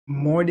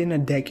More than a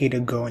decade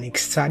ago, an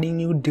exciting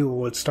new duo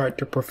would start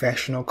their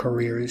professional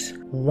careers.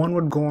 One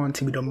would go on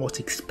to be the most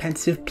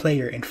expensive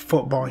player in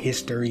football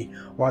history,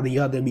 while the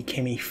other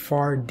became a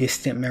far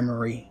distant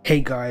memory.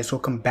 Hey guys,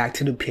 welcome back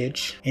to The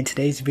Pitch. In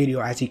today's video,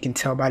 as you can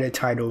tell by the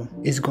title,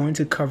 is going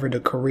to cover the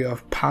career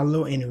of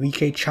Paulo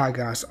Henrique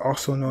Chagas,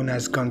 also known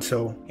as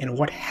Ganso, and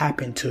what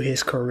happened to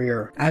his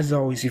career. As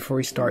always, before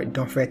we start,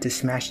 don't forget to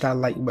smash that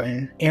like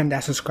button and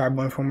that subscribe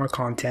button for more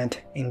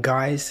content. And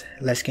guys,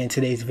 let's get into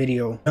today's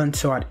video.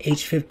 Ganso at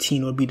age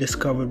 15 would be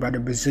discovered by the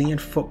Brazilian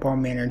football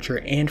manager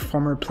and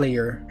former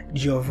player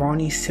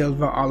Giovanni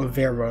Silva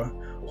Oliveira,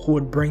 who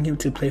would bring him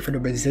to play for the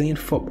Brazilian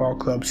football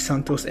club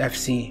Santos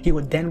FC. He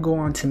would then go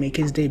on to make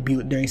his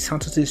debut during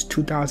Santos'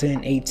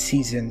 2008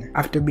 season,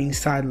 after being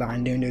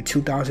sidelined during the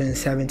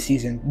 2007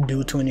 season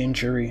due to an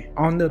injury.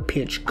 On the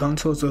pitch,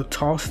 Ganso was a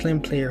tall,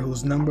 slim player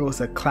whose number was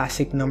a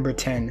classic number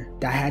 10,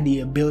 that had the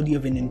ability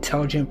of an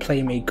intelligent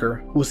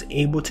playmaker who was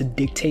able to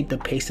dictate the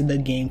pace of the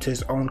game to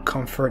his own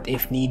comfort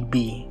if need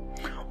be,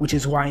 which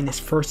is why in his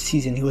first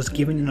season he was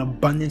given an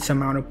abundance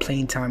amount of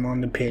playing time on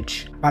the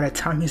pitch. By the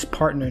time his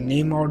partner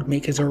Neymar would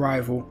make his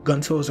arrival,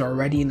 Ganso was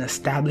already an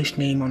established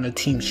name on the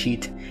team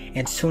sheet,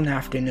 and soon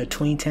after, in the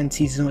 2010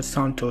 season with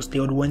Santos,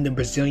 they would win the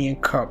Brazilian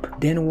Cup,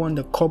 then won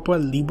the Copa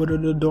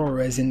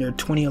Libertadores in their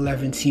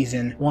 2011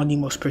 season, one of the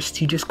most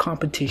prestigious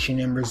competition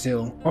in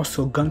Brazil.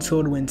 Also, Ganso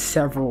would win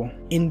several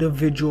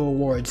individual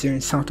awards during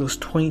Santos'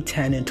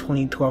 2010 and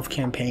 2012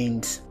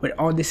 campaigns. With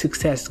all this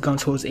success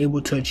Ganso was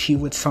able to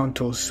achieve with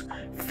Santos,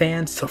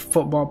 fans to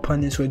football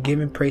pundits were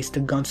giving praise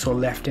to Ganso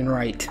left and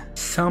right.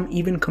 Some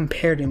even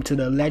compared him to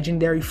the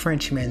legendary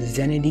Frenchman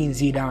Zinedine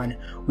Zidane,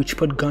 which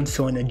put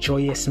Ganso in a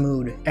joyous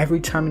mood.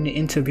 Every time an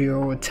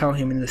interviewer would tell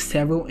him in the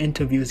several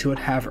interviews he would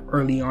have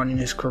early on in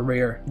his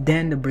career.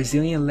 Then the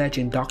Brazilian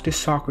legend Dr.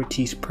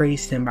 Socrates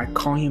praised him by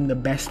calling him the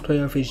best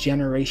player of his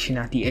generation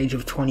at the age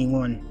of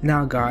 21.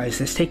 Now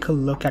guys, let's take a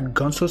look at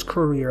Ganso's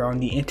career on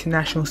the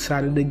international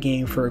side of the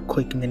game for a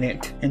quick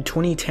minute. In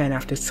 2010,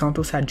 after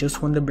Santos had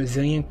just won the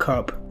Brazilian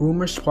Cup,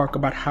 rumors sparked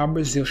about how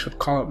Brazil should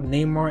call up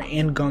Neymar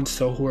and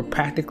Ganso, who were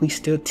practically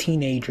still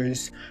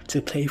teenagers,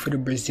 to play for the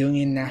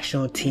Brazilian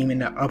national team in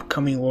the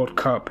upcoming World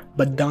Cup.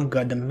 But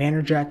Dunga, the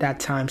manager at that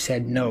time,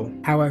 said no.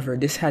 However,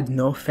 this had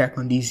no effect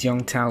on these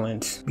young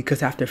talents,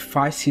 because after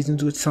 5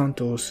 seasons with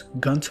Santos,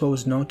 Ganso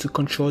was known to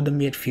control the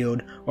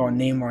midfield while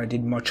Neymar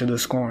did much of the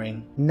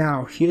scoring.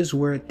 Now, here's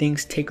where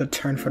things take a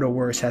turn for the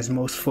worse, as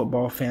most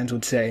football fans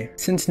would say.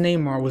 Since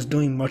Neymar was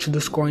doing much of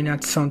the scoring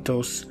at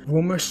Santos,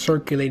 rumors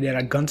circulated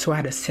that Ganso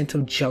had a sense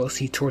of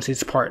jealousy towards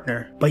his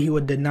partner, but he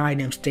would deny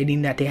them,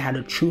 stating that they had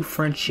a true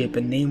friendship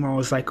and Neymar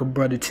was like a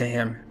brother to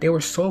him. They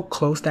were so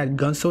close that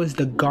Ganso is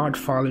the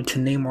godfather to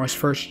Neymar's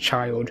first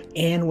child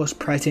and was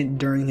present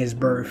during his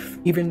birth.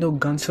 Even though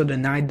Ganso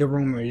denied the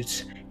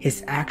rumors,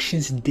 his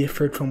actions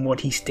differed from what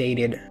he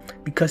stated,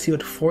 because he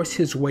would force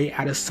his way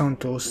out of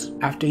Santos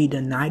after he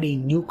denied a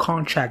new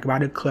contract by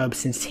the club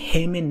since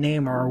him and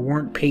Neymar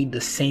weren't paid the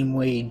same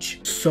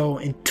wage. So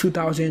in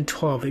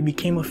 2012, it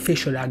became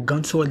official that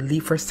Ganso would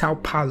leave for Sao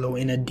Paulo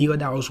in a deal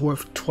that was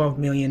worth $12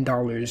 million.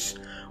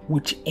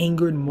 Which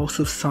angered most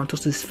of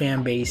Santos'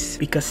 fan base,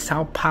 because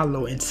Sao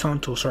Paulo and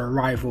Santos are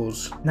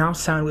rivals. Now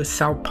signed with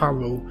Sao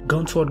Paulo,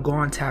 Ganso would go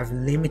on to have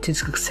limited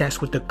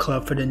success with the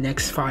club for the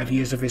next 5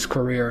 years of his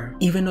career.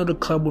 Even though the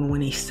club would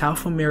win a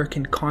South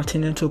American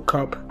Continental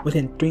Cup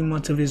within 3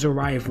 months of his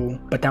arrival,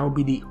 but that would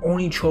be the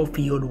only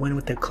trophy he would win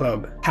with the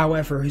club.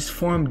 However, his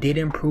form did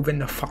improve in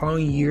the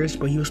following years,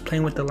 but he was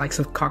playing with the likes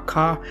of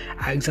Kaká,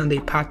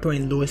 Alexandre Pato,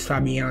 and Luis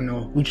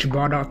Fabiano, which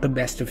brought out the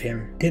best of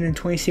him. Then in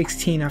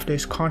 2016, after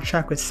his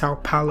contract with Sao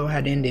Paulo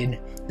had ended,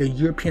 the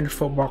European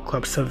football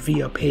club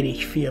Sevilla paid a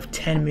fee of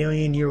 10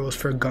 million euros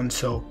for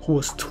Ganso, who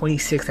was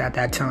 26 at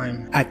that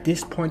time. At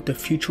this point, the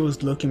future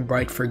was looking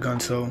bright for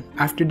Ganso.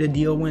 After the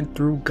deal went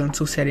through,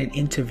 Ganso said in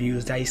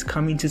interviews that he's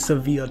coming to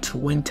Sevilla to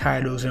win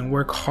titles and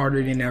work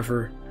harder than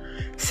ever.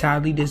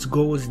 Sadly, this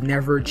goal was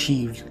never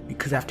achieved,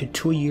 because after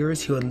 2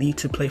 years he would leave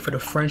to play for the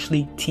French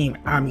league team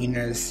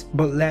Amiens,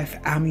 but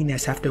left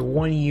Amiens after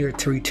 1 year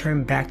to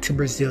return back to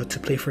Brazil to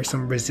play for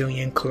some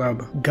Brazilian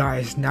club.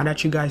 Guys, now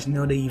that you guys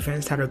know the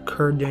events that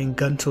occurred during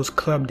Ganso's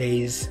club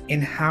days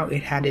and how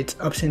it had its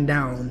ups and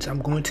downs, I'm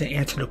going to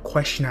answer the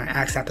question I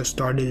asked at the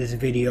start of this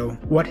video.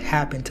 What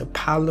happened to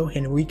Paulo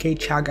Henrique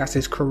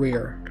Chagas'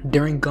 career?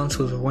 During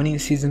Ganso's winning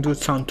seasons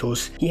with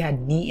Santos, he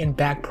had knee and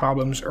back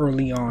problems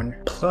early on,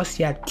 plus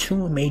he had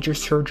 2 major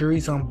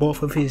surgeries on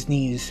both of his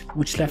knees,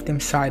 which left him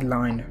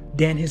sidelined.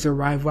 Then his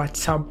arrival at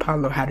Sao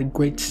Paulo had a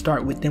great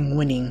start with them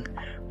winning,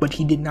 but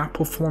he did not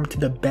perform to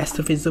the best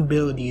of his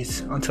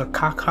abilities until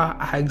Kaká,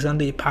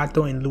 Alexandre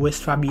Pato, and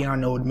Luis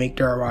Fabiano would make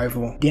their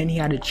arrival. Then he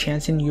had a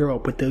chance in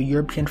Europe with the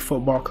European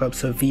football club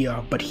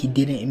Sevilla, but he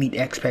didn't meet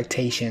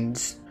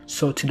expectations.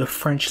 so to the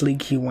French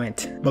league he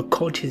went. But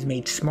coaches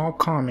made small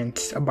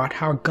comments about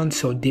how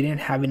Ganso didn't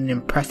have an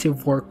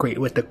impressive work rate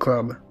with the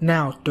club.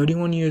 Now,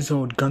 31 years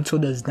old, Ganso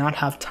does not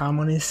have time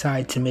on his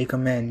side to make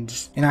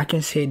amends. And I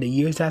can say the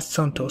years at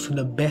Santos were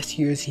the best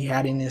years he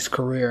had in his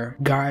career.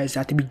 Guys,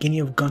 at the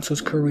beginning of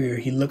Ganso's career,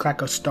 he looked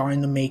like a star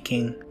in the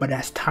making. But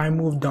as time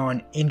moved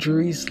on,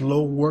 injuries,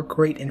 low work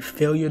rate, and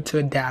failure to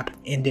adapt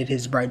ended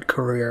his bright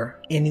career.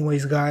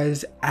 Anyways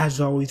guys, as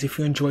always, if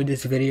you enjoyed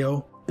this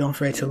video, don't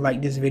forget to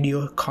like this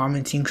video,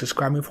 commenting,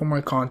 subscribing for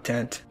more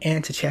content,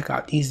 and to check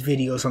out these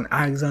videos on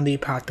Alexandre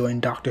Pato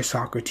and Dr.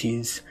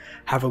 Socrates.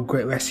 Have a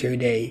great rest of your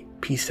day.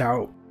 Peace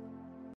out.